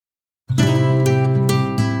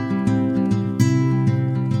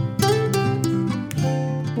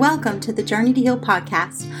Welcome to the Journey to Heal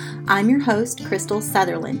podcast. I'm your host, Crystal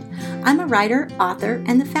Sutherland. I'm a writer, author,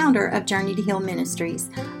 and the founder of Journey to Heal Ministries,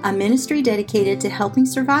 a ministry dedicated to helping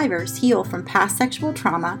survivors heal from past sexual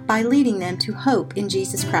trauma by leading them to hope in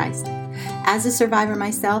Jesus Christ. As a survivor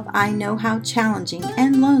myself, I know how challenging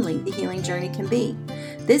and lonely the healing journey can be.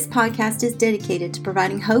 This podcast is dedicated to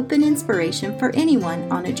providing hope and inspiration for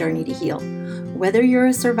anyone on a journey to heal. Whether you're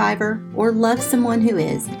a survivor or love someone who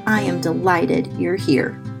is, I am delighted you're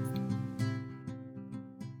here.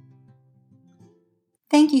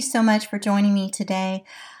 Thank you so much for joining me today.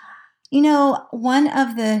 You know, one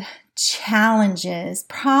of the challenges,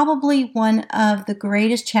 probably one of the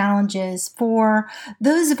greatest challenges for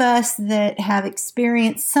those of us that have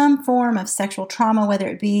experienced some form of sexual trauma, whether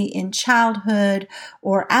it be in childhood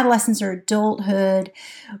or adolescence or adulthood,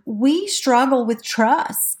 we struggle with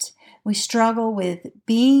trust. We struggle with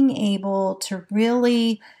being able to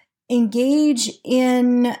really engage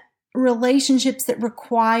in relationships that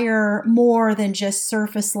require more than just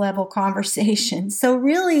surface level conversation. So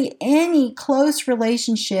really any close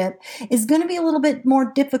relationship is going to be a little bit more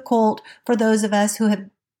difficult for those of us who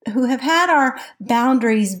have had our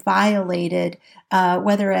boundaries violated,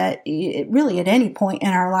 whether at any point in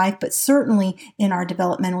our life, but certainly in our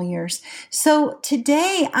developmental years. So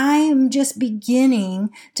today I'm just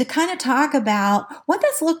beginning to kind of talk about what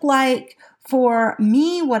that's looked like for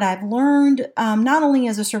me, what I've learned, not only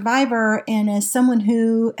as a survivor and as someone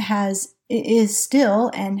who is still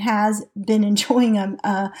and has been enjoying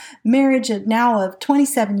a marriage of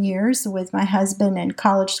 27 years with my husband and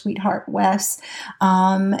college sweetheart Wes,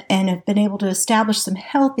 and have been able to establish some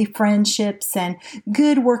healthy friendships and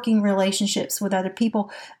good working relationships with other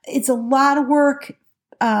people. It's a lot of work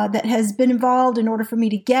that has been involved in order for me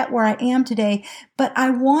to get where I am today. But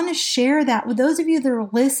I want to share that with those of you that are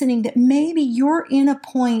listening, that maybe you're in a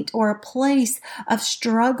point or a place of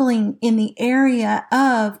struggling in the area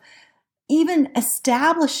of even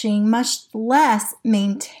establishing, much less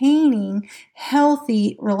maintaining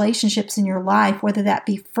healthy relationships in your life, whether that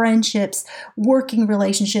be friendships, working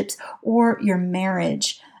relationships, or your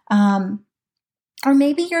marriage. Or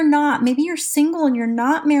maybe you're not. Maybe you're single and you're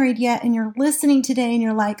not married yet and you're listening today and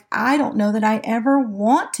you're like, I don't know that I ever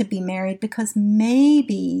want to be married, because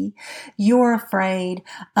maybe you're afraid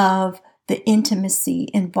of the intimacy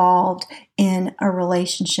involved in a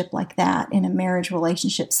relationship like that, in a marriage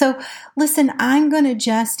relationship. So listen, I'm going to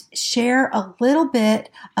just share a little bit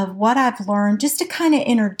of what I've learned just to kind of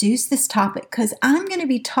introduce this topic, because I'm going to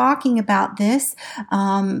be talking about this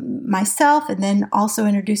myself, and then also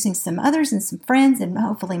introducing some others and some friends, and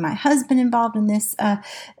hopefully my husband involved in this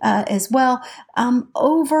as well,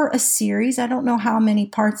 over a series. I don't know how many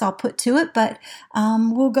parts I'll put to it, but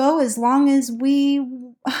we'll go as long as we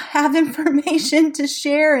have information to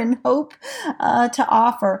share and hope to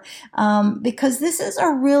offer, because this is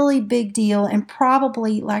a really big deal, and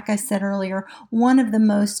probably, like I said earlier, one of the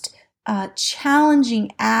most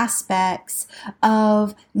challenging aspects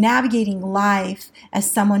of navigating life as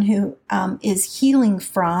someone who is healing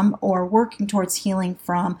from or working towards healing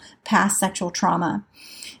from past sexual trauma.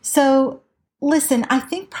 So listen, I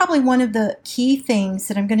think probably one of the key things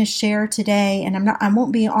that I'm going to share today, and I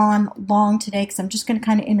won't be on long today because I'm just going to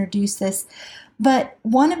kind of introduce this, but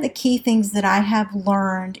one of the key things that I have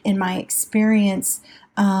learned in my experience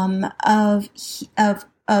of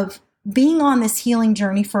being on this healing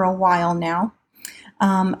journey for a while now,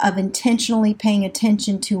 of intentionally paying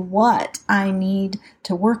attention to what I need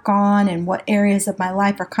to work on and what areas of my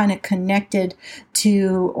life are kind of connected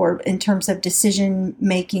to, or in terms of decision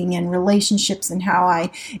making and relationships and how I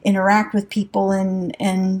interact with people,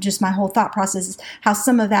 and just my whole thought process, how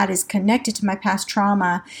some of that is connected to my past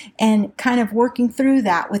trauma, and kind of working through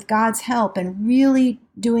that with God's help and really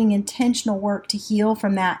doing intentional work to heal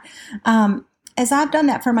from that. As I've done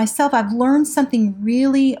that for myself, I've learned something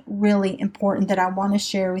really, really important that I want to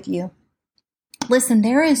share with you. Listen,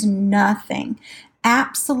 there is nothing,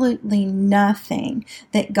 absolutely nothing,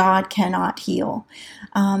 that God cannot heal.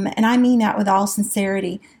 And I mean that with all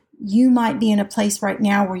sincerity. You might be in a place right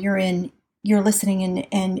now where you're listening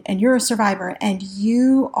and you're a survivor and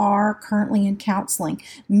you are currently in counseling.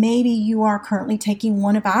 Maybe you are currently taking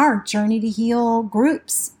one of our Journey to Heal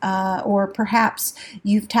groups, or perhaps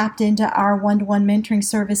you've tapped into our one-to-one mentoring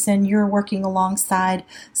service and you're working alongside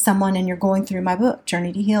someone and you're going through my book,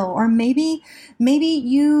 Journey to Heal. Or maybe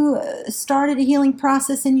you started a healing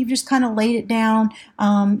process and you've just kind of laid it down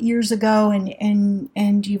years ago,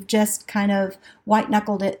 and you've just kind of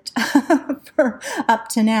white-knuckled it for up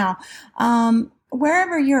to now.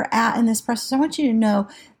 Wherever you're at in this process, I want you to know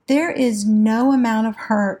there is no amount of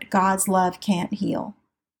hurt God's love can't heal.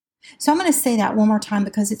 So I'm going to say that one more time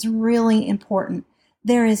because it's really important.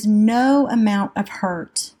 There is no amount of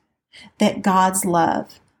hurt that God's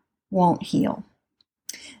love won't heal.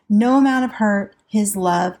 No amount of hurt His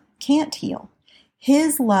love can't heal.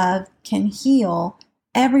 His love can heal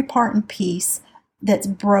every part and piece that's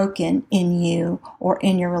broken in you or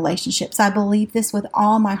in your relationships. I believe this with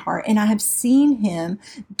all my heart, and I have seen Him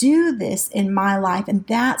do this in my life, and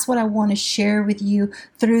that's what I want to share with you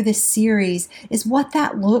through this series, is what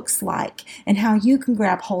that looks like and how you can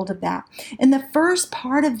grab hold of that. And the first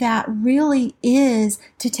part of that really is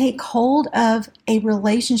to take hold of a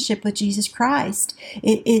relationship with Jesus Christ.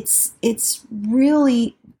 It's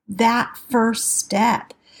really that first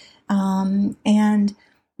step. And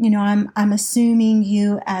I'm assuming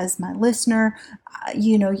you as my listener,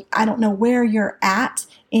 I don't know where you're at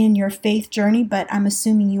in your faith journey, but I'm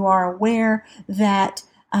assuming you are aware that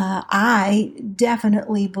I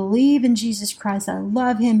definitely believe in Jesus Christ. I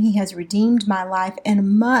love Him. He has redeemed my life.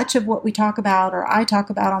 And much of what we talk about, or I talk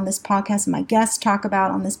about on this podcast, and my guests talk about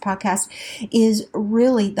on this podcast, is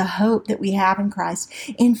really the hope that we have in Christ.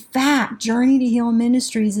 In fact, Journey to Heal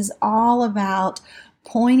Ministries is all about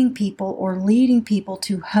pointing people or leading people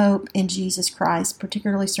to hope in Jesus Christ,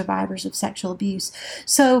 particularly survivors of sexual abuse.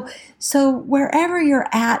 So wherever you're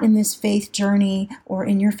at in this faith journey or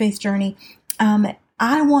in your faith journey,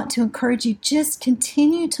 I want to encourage you, just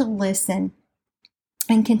continue to listen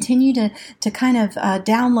and continue to kind of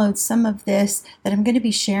download some of this that I'm going to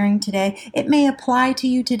be sharing today. It may apply to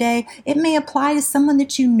you today. It may apply to someone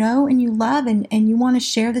that you know and you love, and you want to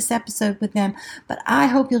share this episode with them. But I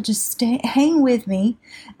hope you'll just hang with me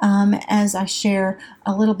as I share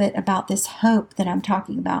a little bit about this hope that I'm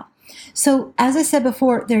talking about. So, as I said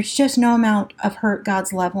before, there's just no amount of hurt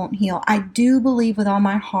God's love won't heal. I do believe with all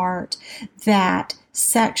my heart that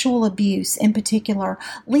sexual abuse in particular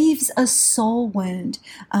leaves a soul wound.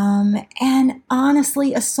 And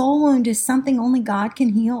honestly, a soul wound is something only God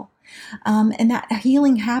can heal. And that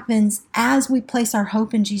healing happens as we place our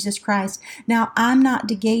hope in Jesus Christ. Now, I'm not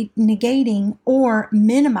negating or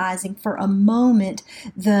minimizing for a moment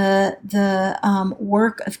the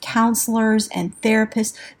work of counselors and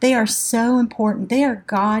therapists. They are so important. They are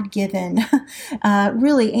God-given,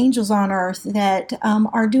 really angels on earth that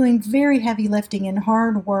are doing very heavy lifting and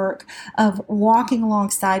hard work of walking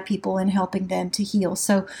alongside people and helping them to heal.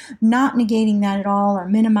 So not negating that at all or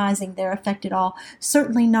minimizing their effect at all.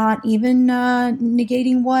 Certainly not even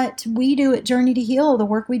negating what we do at Journey to Heal. The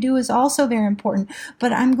work we do is also very important.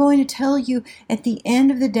 But I'm going to tell you at the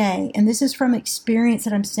end of the day, and this is from experience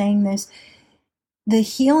that I'm saying this, the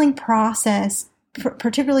healing process,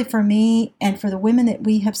 particularly for me and for the women that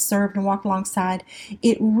we have served and walked alongside,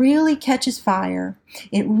 it really catches fire.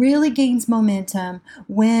 It really gains momentum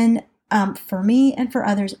when, for me and for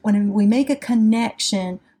others, when we make a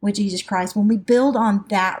connection with Jesus Christ, when we build on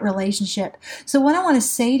that relationship. So what I want to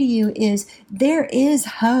say to you is there is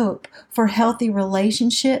hope for healthy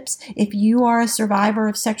relationships. If you are a survivor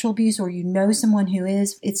of sexual abuse or you know someone who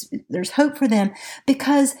is, there's hope for them,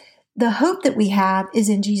 because the hope that we have is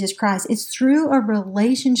in Jesus Christ. It's through a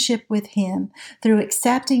relationship with Him, through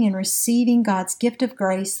accepting and receiving God's gift of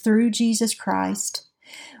grace through Jesus Christ.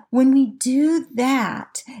 When we do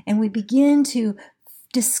that and we begin to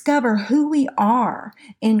discover who we are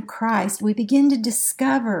in Christ, we begin to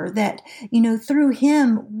discover that, through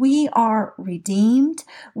Him, we are redeemed,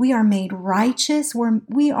 we are made righteous,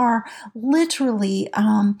 we are literally,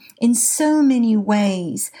 in so many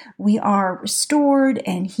ways, we are restored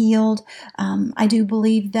and healed. I do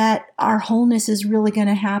believe that our wholeness is really going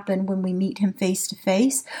to happen when we meet Him face to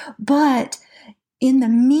face. But in the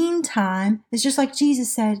meantime, it's just like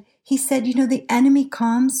Jesus said. He said, the enemy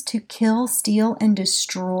comes to kill, steal, and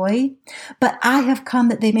destroy, but I have come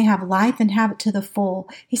that they may have life and have it to the full.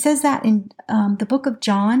 He says that in the book of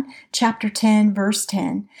John, chapter 10, verse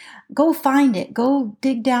 10. Go find it. Go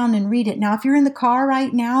dig down and read it. Now, if you're in the car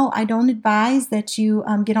right now, I don't advise that you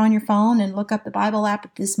get on your phone and look up the Bible app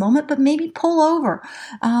at this moment, but maybe pull over.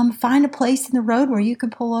 Find a place in the road where you can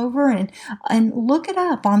pull over and look it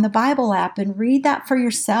up on the Bible app and read that for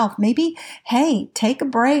yourself. Maybe, hey, take a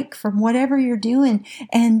break from whatever you're doing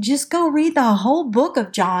and just go read the whole book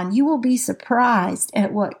of John. You will be surprised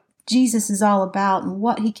at what Jesus is all about and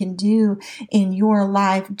what He can do in your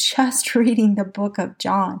life just reading the book of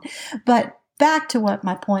John. But back to what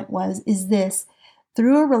my point was, is this: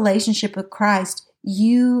 through a relationship with Christ,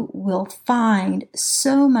 you will find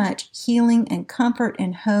so much healing and comfort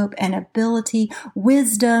and hope and ability,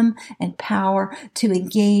 wisdom and power to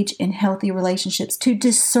engage in healthy relationships, to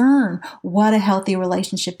discern what a healthy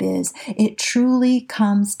relationship is. It truly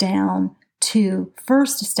comes down to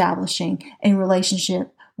first establishing a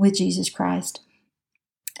relationship with Jesus Christ.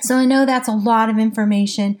 So I know that's a lot of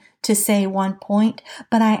information to say one point,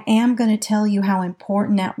 but I am going to tell you how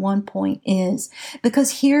important that one point is.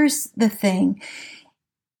 Because here's the thing.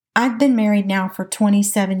 I've been married now for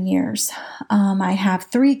 27 years. I have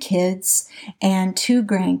 3 kids and 2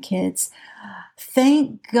 grandkids.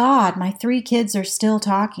 Thank God my 3 kids are still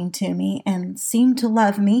talking to me and seem to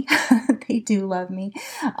love me. They do love me.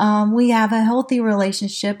 We have a healthy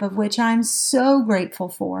relationship of which I'm so grateful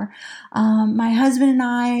for. My husband and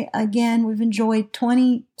I, again, we've enjoyed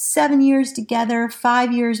 27 years together,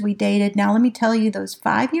 5 years we dated. Now, let me tell you, those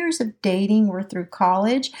 5 years of dating were through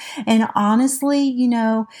college. And honestly,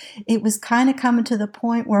 it was kind of coming to the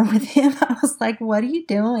point where with him, I was like, what are you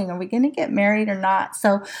doing? Are we going to get married or not?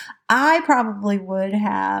 So I probably would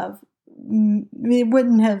have, it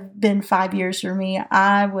wouldn't have been 5 years for me.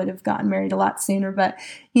 I would have gotten married a lot sooner, but,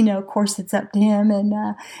 of course it's up to him, and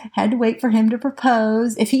had to wait for him to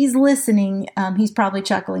propose. If he's listening, he's probably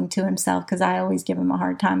chuckling to himself because I always give him a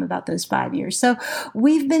hard time about those 5 years. So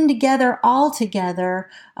we've been together all together.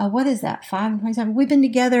 What is that? 5 and 27. We've been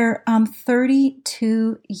together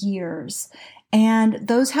 32 years. And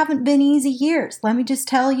those haven't been easy years. Let me just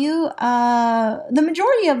tell you, the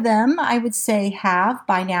majority of them, I would say, have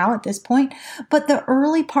by now at this point. But the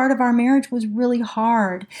early part of our marriage was really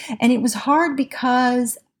hard. And it was hard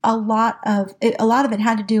because a lot of it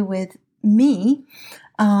had to do with me.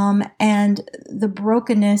 And the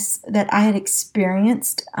brokenness that I had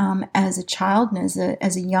experienced as a child and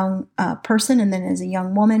as a young person, and then as a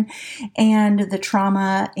young woman, and the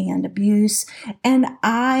trauma and abuse. And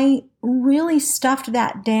I really stuffed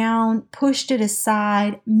that down, pushed it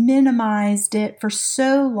aside, minimized it for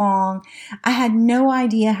so long. I had no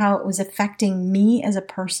idea how it was affecting me as a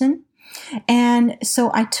person. And so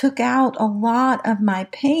I took out a lot of my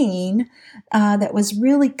pain that was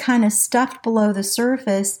really kind of stuffed below the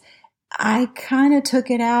surface. I kind of took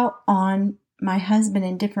it out on my husband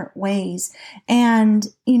in different ways. And,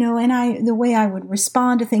 the way I would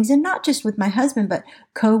respond to things, and not just with my husband, but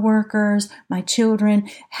coworkers, my children,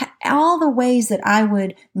 all the ways that I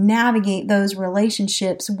would navigate those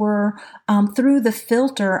relationships were through the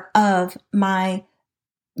filter of my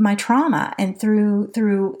trauma, and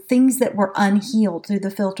through things that were unhealed, through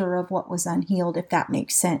the filter of what was unhealed, if that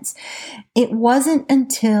makes sense. It wasn't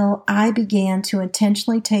until I began to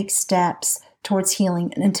intentionally take steps towards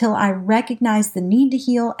healing, and until I recognized the need to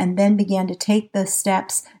heal and then began to take the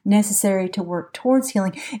steps necessary to work towards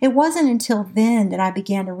healing. It wasn't until then that I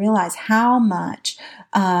began to realize how much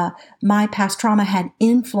my past trauma had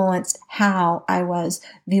influenced how I was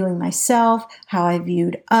viewing myself, how I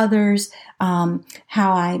viewed others, my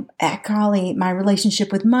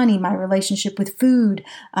relationship with money, my relationship with food,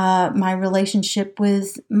 my relationship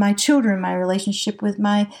with my children, my relationship with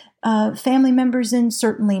my family members, and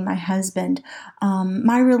certainly my husband,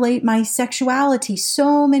 my sexuality.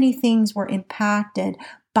 So many things were impacted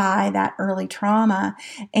by that early trauma,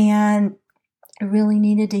 and I really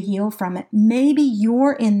needed to heal from it. Maybe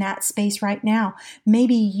you're in that space right now.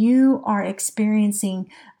 Maybe you are experiencing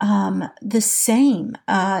the same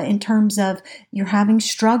in terms of you're having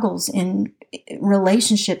struggles in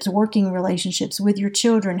relationships, working relationships with your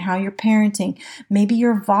children, how you're parenting. Maybe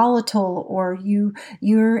you're volatile, or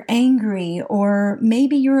you're angry, or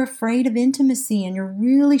maybe you're afraid of intimacy and you're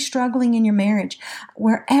really struggling in your marriage.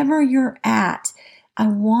 Wherever you're at, I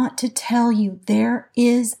want to tell you there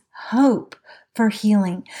is hope for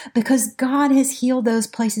healing, because God has healed those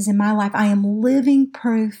places in my life. I am living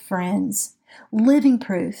proof, friends, living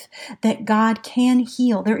proof that God can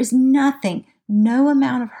heal. There is nothing, no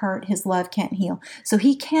amount of hurt His love can't heal. So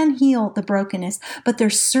He can heal the brokenness, but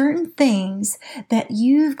there's certain things that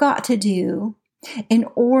you've got to do in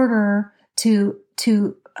order to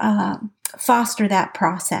foster that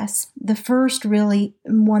process. The first, really,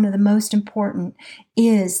 one of the most important,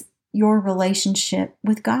 is your relationship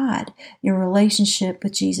with God, your relationship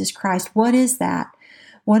with Jesus Christ. What is that?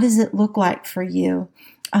 What does it look like for you?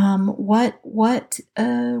 Where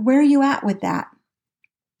are you at with that?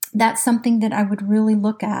 That's something that I would really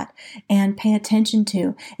look at and pay attention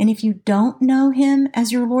to. And if you don't know Him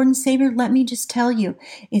as your Lord and Savior, let me just tell you,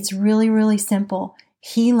 it's really, really simple.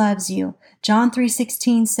 He loves you. John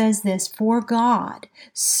 3:16 says this, "For God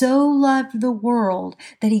so loved the world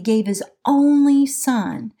that He gave His only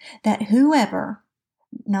Son, that whoever,"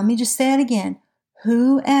 now let me just say it again,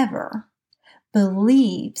 "whoever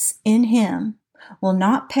believes in Him will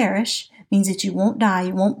not perish," means that you won't die,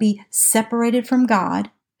 you won't be separated from God,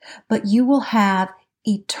 but you will have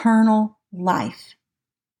eternal life.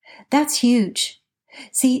 That's huge.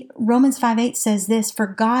 See, Romans 5:8 says this, "For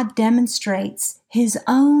God demonstrates his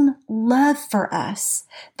own love for us,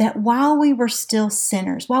 that while we were still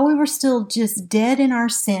sinners, while we were still just dead in our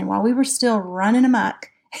sin, while we were still running amok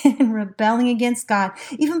and rebelling against God,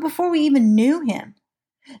 even before we even knew him.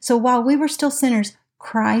 So while we were still sinners,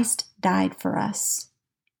 Christ died for us."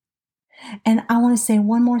 And I want to say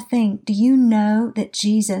one more thing. Do you know that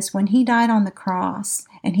Jesus, when he died on the cross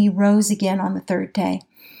and he rose again on the third day,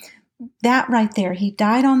 that right there, he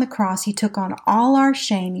died on the cross. He took on all our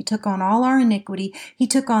shame. He took on all our iniquity. He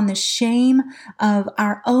took on the shame of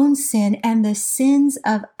our own sin and the sins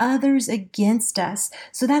of others against us.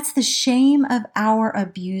 So that's the shame of our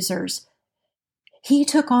abusers. He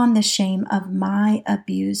took on the shame of my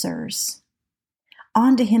abusers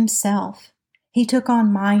onto himself. He took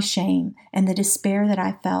on my shame and the despair that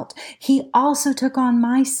I felt. He also took on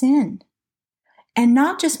my sin. And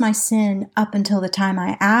not just my sin up until the time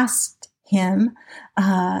I asked him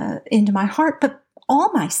into my heart, but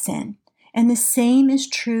all my sin. And the same is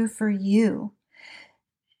true for you.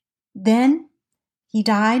 Then he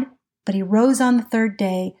died, but he rose on the third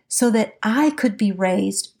day so that I could be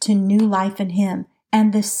raised to new life in him.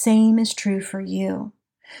 And the same is true for you.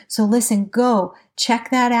 So listen, go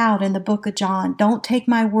check that out in the book of John. Don't take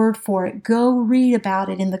my word for it. Go read about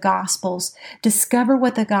it in the Gospels. Discover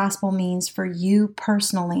what the gospel means for you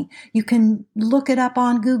personally. You can look it up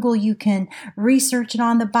on Google. You can research it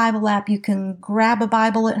on the Bible app. You can grab a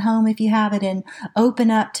Bible at home if you have it and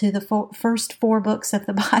open up to the first four books of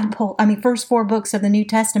the Bible. First four books of the New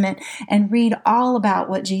Testament and read all about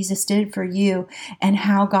what Jesus did for you and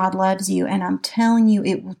how God loves you. And I'm telling you,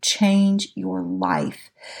 it will change your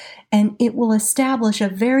life. And it will establish a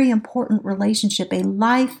very important relationship, a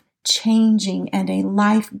life-changing and a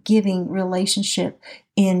life-giving relationship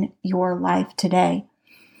in your life today.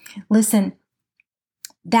 Listen,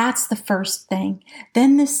 that's the first thing.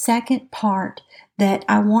 Then the second part that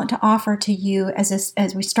I want to offer to you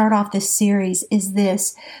as we start off this series is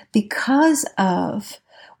this: because of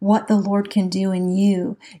what the Lord can do in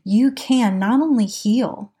you, you can not only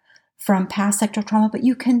heal from past sexual trauma, but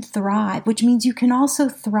you can thrive, which means you can also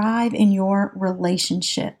thrive in your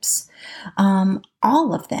relationships.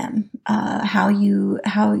 All of them, how you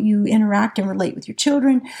interact and relate with your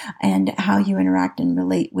children, and how you interact and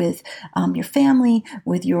relate with your family,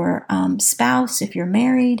 with your spouse if you're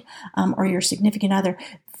married, or your significant other.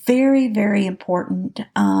 Very, very important,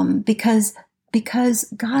 because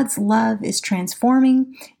God's love is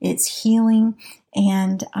transforming, it's healing.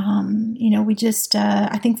 And,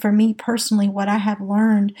 I think for me personally, what I have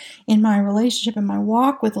learned in my relationship and my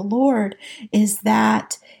walk with the Lord is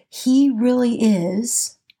that he really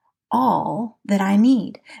is all that I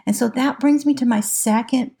need. And so that brings me to my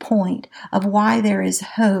second point of why there is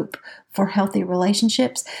hope for healthy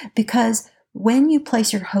relationships, because when you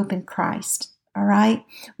place your hope in Christ, all right,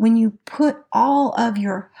 when you put all of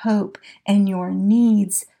your hope and your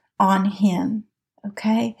needs on him,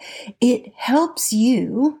 okay, it helps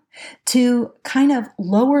you to kind of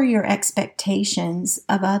lower your expectations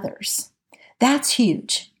of others. That's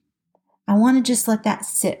huge. I want to just let that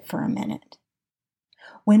sit for a minute.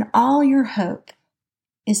 When all your hope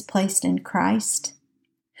is placed in Christ,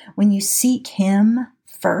 when you seek him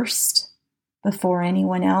first before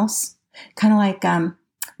anyone else, kind of like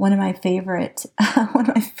one of my favorite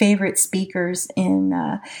speakers in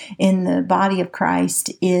the body of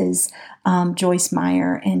Christ is Joyce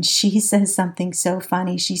Meyer, and she says something so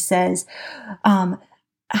funny. She says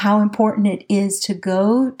how important it is to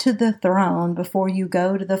go to the throne before you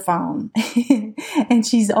go to the phone. And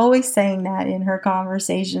she's always saying that in her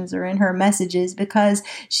conversations or in her messages, because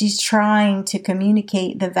she's trying to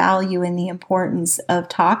communicate the value and the importance of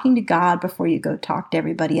talking to God before you go talk to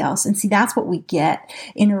everybody else. And see, that's what we get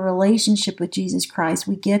in a relationship with Jesus Christ.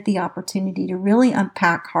 We get the opportunity to really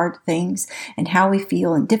unpack hard things and how we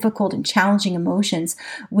feel and difficult and challenging emotions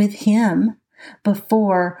with him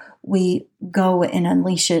before we go and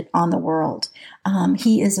unleash it on the world.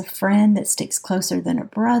 He is a friend that sticks closer than a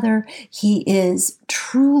brother. He is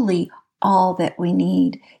truly all that we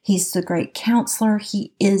need. He's the great counselor.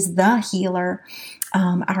 He is the healer,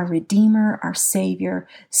 our Redeemer, our Savior.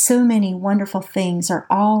 So many wonderful things are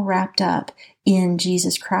all wrapped up in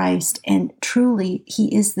Jesus Christ. And truly,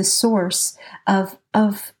 he is the source of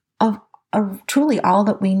truly all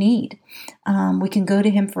that we need. We can go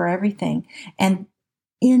to him for everything. And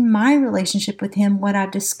in my relationship with him, what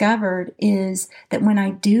I've discovered is that when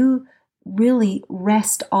I do really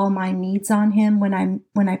rest all my needs on him, when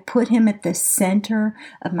I put him at the center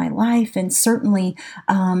of my life, and certainly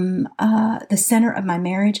the center of my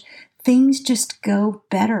marriage, things just go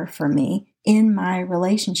better for me in my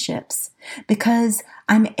relationships because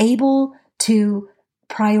I'm able to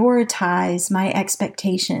prioritize my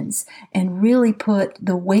expectations and really put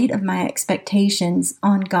the weight of my expectations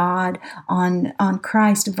on God, on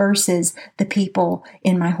Christ versus the people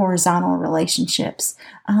in my horizontal relationships.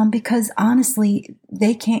 Because honestly,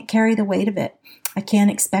 they can't carry the weight of it. I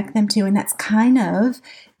can't expect them to. And that's kind of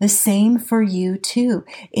the same for you too.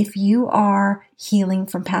 If you are healing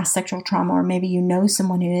from past sexual trauma, or maybe you know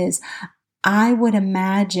someone who is, I would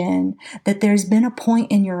imagine that there's been a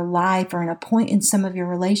point in your life or in a point in some of your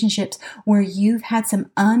relationships where you've had some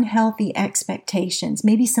unhealthy expectations,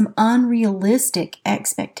 maybe some unrealistic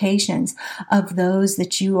expectations of those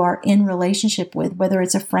that you are in relationship with, whether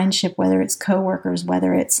it's a friendship, whether it's coworkers,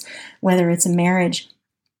 whether it's a marriage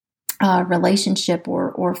relationship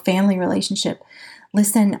or family relationship.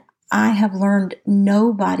 Listen, I have learned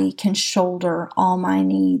nobody can shoulder all my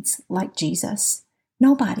needs like Jesus.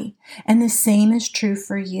 Nobody. And the same is true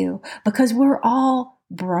for you because we're all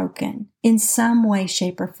broken in some way,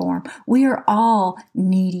 shape, or form. We are all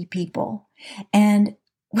needy people. And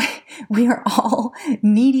we are all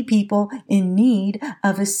needy people in need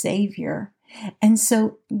of a Savior. And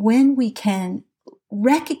so when we can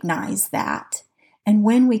recognize that, and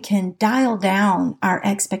when we can dial down our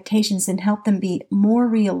expectations and help them be more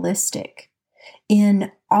realistic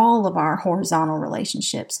in all of our horizontal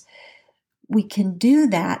relationships, we can do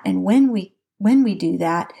that. And when we do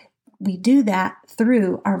that, we do that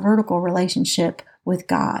through our vertical relationship with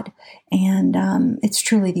God. And it's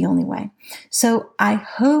truly the only way. So I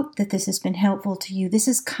hope that this has been helpful to you. This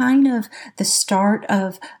is kind of the start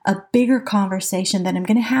of a bigger conversation that I'm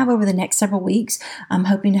going to have over the next several weeks. I'm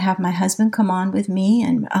hoping to have my husband come on with me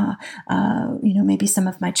and, maybe some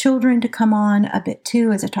of my children to come on a bit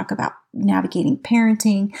too as I talk about navigating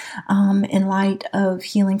parenting in light of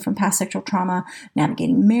healing from past sexual trauma,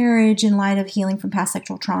 navigating marriage in light of healing from past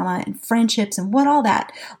sexual trauma, and friendships and what all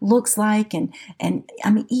that looks like. And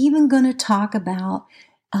I'm even going to talk about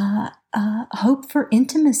hope for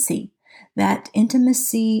intimacy, that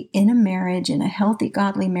intimacy in a marriage, in a healthy,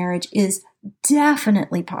 godly marriage is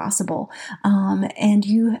definitely possible. And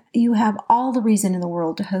you have all the reason in the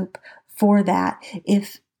world to hope for that.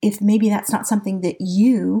 If maybe that's not something that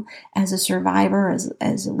you, as a survivor,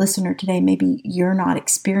 as a listener today, maybe you're not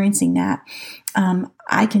experiencing that,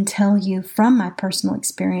 I can tell you from my personal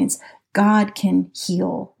experience, God can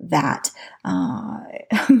heal that.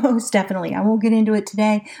 Most definitely. I won't get into it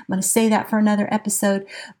today. I'm going to say that for another episode.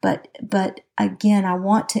 But again, I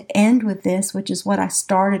want to end with this, which is what I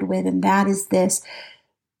started with, and that is this.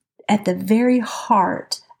 At the very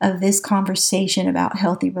heart of this conversation about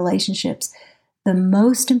healthy relationships, the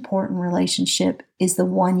most important relationship is the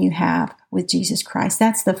one you have with Jesus Christ.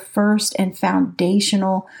 That's the first and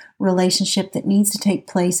foundational relationship that needs to take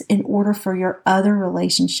place in order for your other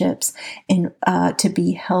relationships to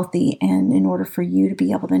be healthy, and in order for you to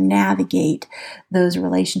be able to navigate those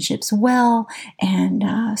relationships well, and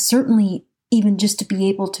certainly even just to be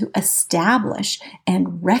able to establish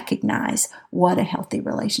and recognize what a healthy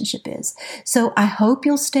relationship is. So I hope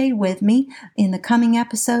you'll stay with me in the coming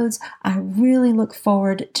episodes. I really look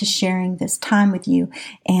forward to sharing this time with you.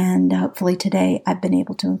 And hopefully today I've been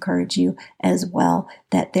able to encourage you as well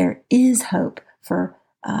that there is hope for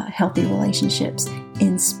healthy relationships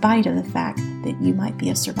in spite of the fact that you might be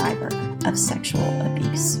a survivor of sexual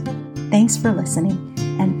abuse. Thanks for listening,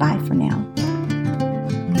 and bye for now.